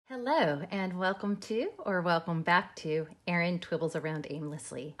Hello and welcome to, or welcome back to, Erin Twibbles Around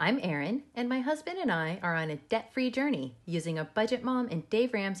Aimlessly. I'm Erin, and my husband and I are on a debt-free journey using a Budget Mom and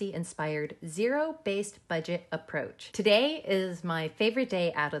Dave Ramsey-inspired zero-based budget approach. Today is my favorite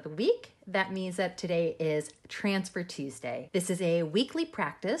day out of the week. That means that today is Transfer Tuesday. This is a weekly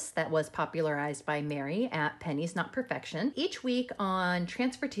practice that was popularized by Mary at Pennies Not Perfection. Each week on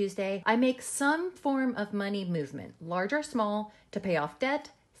Transfer Tuesday, I make some form of money movement, large or small, to pay off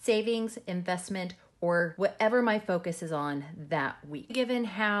debt, savings, investment, or whatever my focus is on that week. Given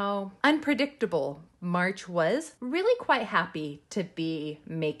how unpredictable March was, really quite happy to be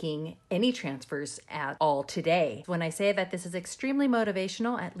making any transfers at all today. When I say that this is extremely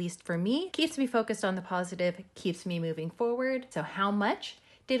motivational, at least for me, keeps me focused on the positive, keeps me moving forward. So how much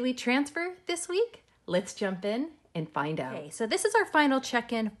did we transfer this week? Let's jump in and find out. Okay, so this is our final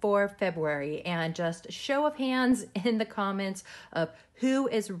check-in for February, and just show of hands in the comments of who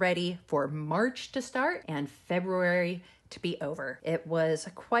is ready for March to start and February to be over. It was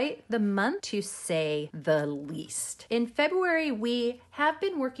quite the month, to say the least. In February, we have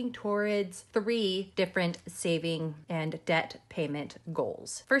been working towards 3 different saving and debt payment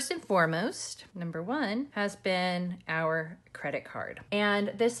goals. First and foremost, number 1 has been our credit card.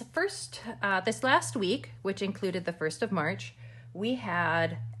 And this last week, which included the 1st of March, we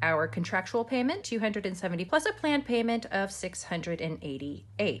had our contractual payment, $270, plus a planned payment of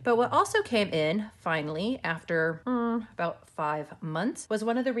 $688. But what also came in, finally, after about 5 months, was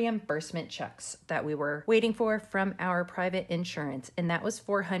one of the reimbursement checks that we were waiting for from our private insurance, and that was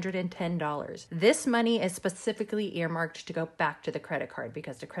 $410. This money is specifically earmarked to go back to the credit card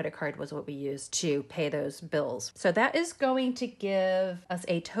because the credit card was what we used to pay those bills. So that is going to give us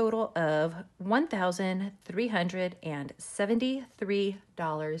a total of $1,373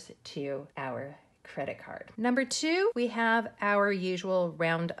 to our credit card. Number 2, we have our usual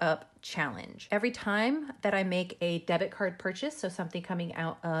roundup challenge. Every time that I make a debit card purchase, so something coming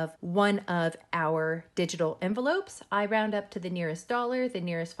out of one of our digital envelopes, I round up to the nearest dollar, the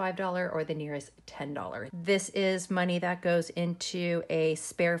nearest $5, or the nearest $10. This is money that goes into a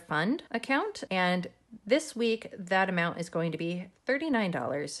spare fund account, and this week that amount is going to be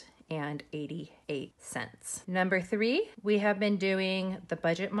 $39.88. Number 3, we have been doing the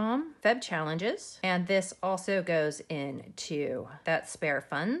Budget Mom Feb challenges, and this also goes into that spare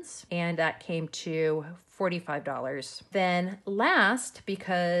funds, and that came to $45. Then last,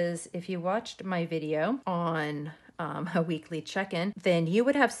 because if you watched my video on a weekly check-in, then you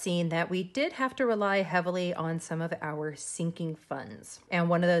would have seen that we did have to rely heavily on some of our sinking funds, and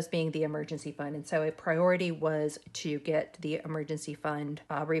one of those being the emergency fund. And so a priority was to get the emergency fund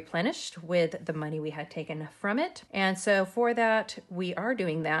replenished with the money we had taken from it. And so for that, we are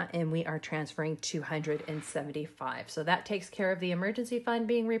doing that, and we are transferring $275. So that takes care of the emergency fund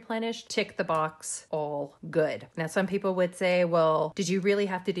being replenished. Tick the box, all good. Now, some people would say, well, did you really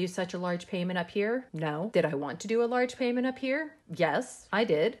have to do such a large payment up here? No. Did I want to do a large payment up here? Yes, I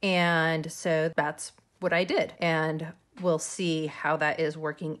did. And so that's what I did. And we'll see how that is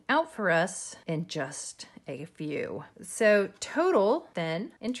working out for us in just a few. So total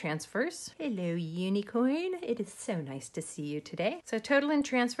then in transfers. Hello, unicorn. It is so nice to see you today. So total in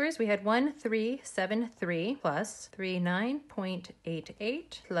transfers, we had 1,373 plus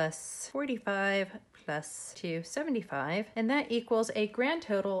 39.88 plus 45 plus 275, and that equals a grand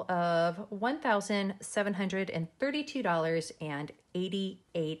total of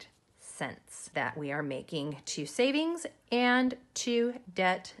 $1,732.88 that we are making to savings and to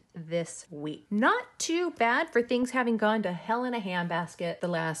debt this week. Not too bad for things having gone to hell in a handbasket the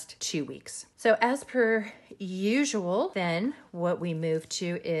last 2 weeks. So as per usual, then what we move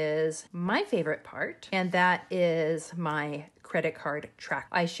to is my favorite part, and that is my credit card track.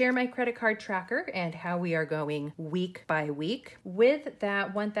 I share my credit card tracker and how we are going week by week. With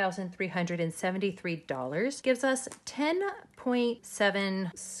that $1,373 gives us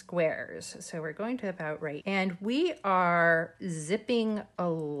 10.7 squares. So we're going to about right. And we are zipping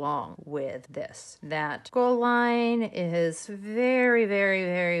along with this. That goal line is very, very,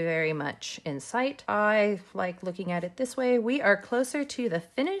 very, very much in sight. I like looking at it this way. We are closer to the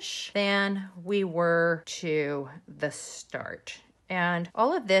finish than we were to the start. And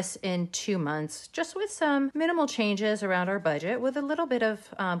all of this in 2 months, just with some minimal changes around our budget, with a little bit of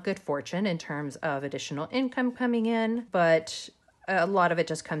good fortune in terms of additional income coming in. But a lot of it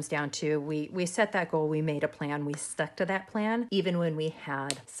just comes down to we set that goal, we made a plan, we stuck to that plan, even when we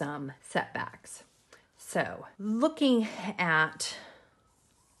had some setbacks. So looking at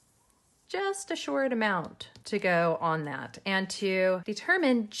just a short amount to go on that. And to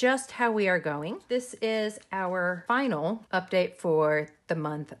determine just how we are going, this is our final update for the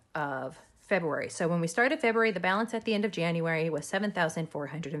month of February. So when we started February, the balance at the end of January was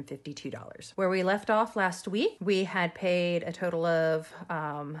 $7,452. Where we left off last week, we had paid a total of,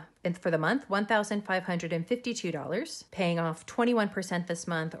 for the month, $1,552, paying off 21% this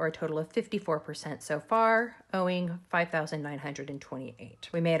month, or a total of 54% so far, owing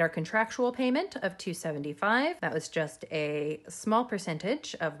 $5,928. We made our contractual payment of $275. That was just a small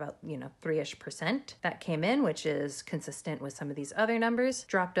percentage of about, 3-ish% that came in, which is consistent with some of these other numbers,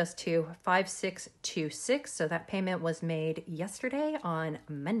 dropped us to $5,626. So that payment was made yesterday on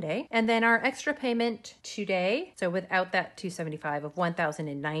Monday. And then our extra payment today, so without that $275 of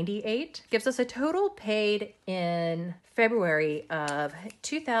 $1,098, gives us a total paid in February of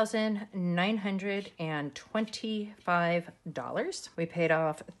 $2,925. We paid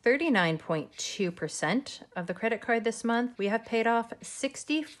off 39.2% of the credit card this month. We have paid off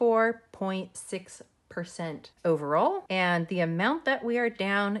 64.6% overall, and the amount that we are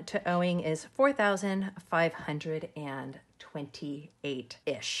down to owing is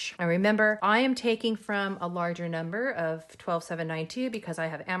 $4,528-ish. And remember, I am taking from a larger number of 12,792 because I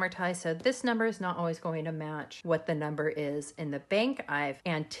have amortized, so this number is not always going to match what the number is in the bank. I've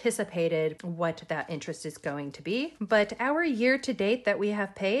anticipated what that interest is going to be, but our year to date that we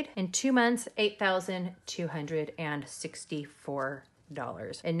have paid in 2 months, $8,264.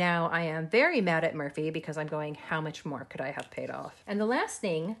 And now I am very mad at Murphy because I'm going, how much more could I have paid off? And the last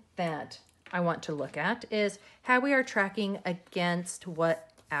thing that I want to look at is how we are tracking against what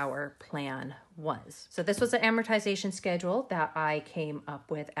our plan was. So this was an amortization schedule that I came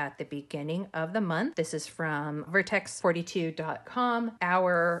up with at the beginning of the month. This is from vertex42.com.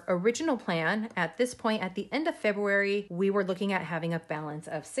 Our original plan at this point, at the end of February, we were looking at having a balance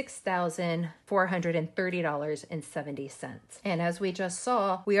of $6,430.70. And as we just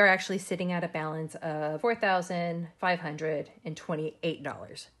saw, we are actually sitting at a balance of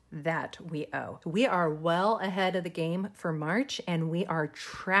 $4,528 that we owe. We are well ahead of the game for March, and we are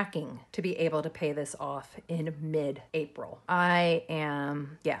tracking to be able to pay this off in mid-April. I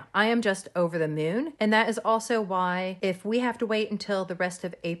am just over the moon. And that is also why if we have to wait until the rest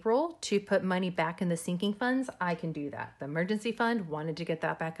of April to put money back in the sinking funds, I can do that. The emergency fund wanted to get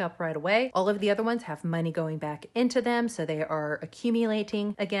that back up right away. All of the other ones have money going back into them, so they are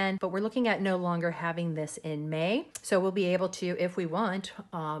accumulating again, but we're looking at no longer having this in May. So we'll be able to, if we want,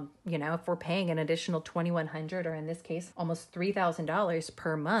 if we're paying an additional $2,100, or in this case, almost $3,000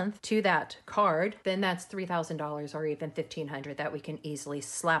 per month to that card, then that's $3,000 or even $1,500 that we can easily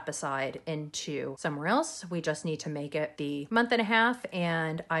slap aside into somewhere else. We just need to make it the month and a half,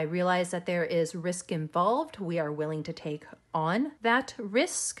 and I realize that there is risk involved. We are willing to take on that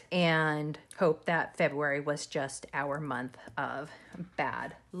risk and hope that February was just our month of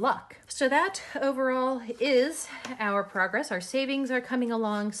bad luck. So that overall is our progress. Our savings are coming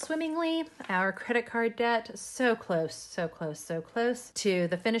along swimmingly. Our credit card debt, so close to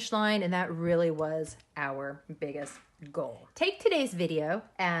the finish line, and that really was our biggest goal. Take today's video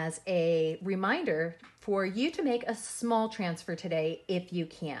as a reminder for you to make a small transfer today if you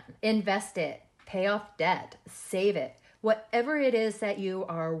can. Invest it, pay off debt, save it. Whatever it is that you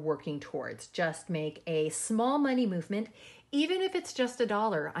are working towards, just make a small money movement, even if it's just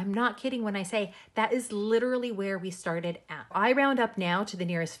 $1. I'm not kidding when I say that is literally where we started at. I round up now to the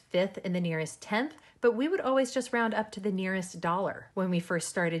nearest fifth and the nearest 10th, but we would always just round up to the nearest dollar when we first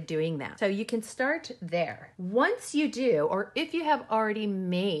started doing that. So you can start there. Once you do, or if you have already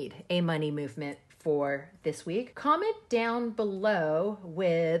made a money movement for this week, comment down below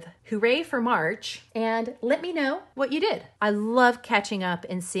with hooray for March and let me know what you did. I love catching up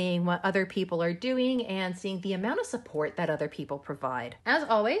and seeing what other people are doing and seeing the amount of support that other people provide. As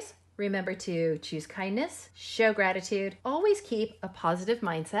always, remember to choose kindness, show gratitude, always keep a positive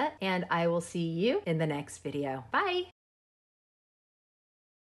mindset, and I will see you in the next video. Bye.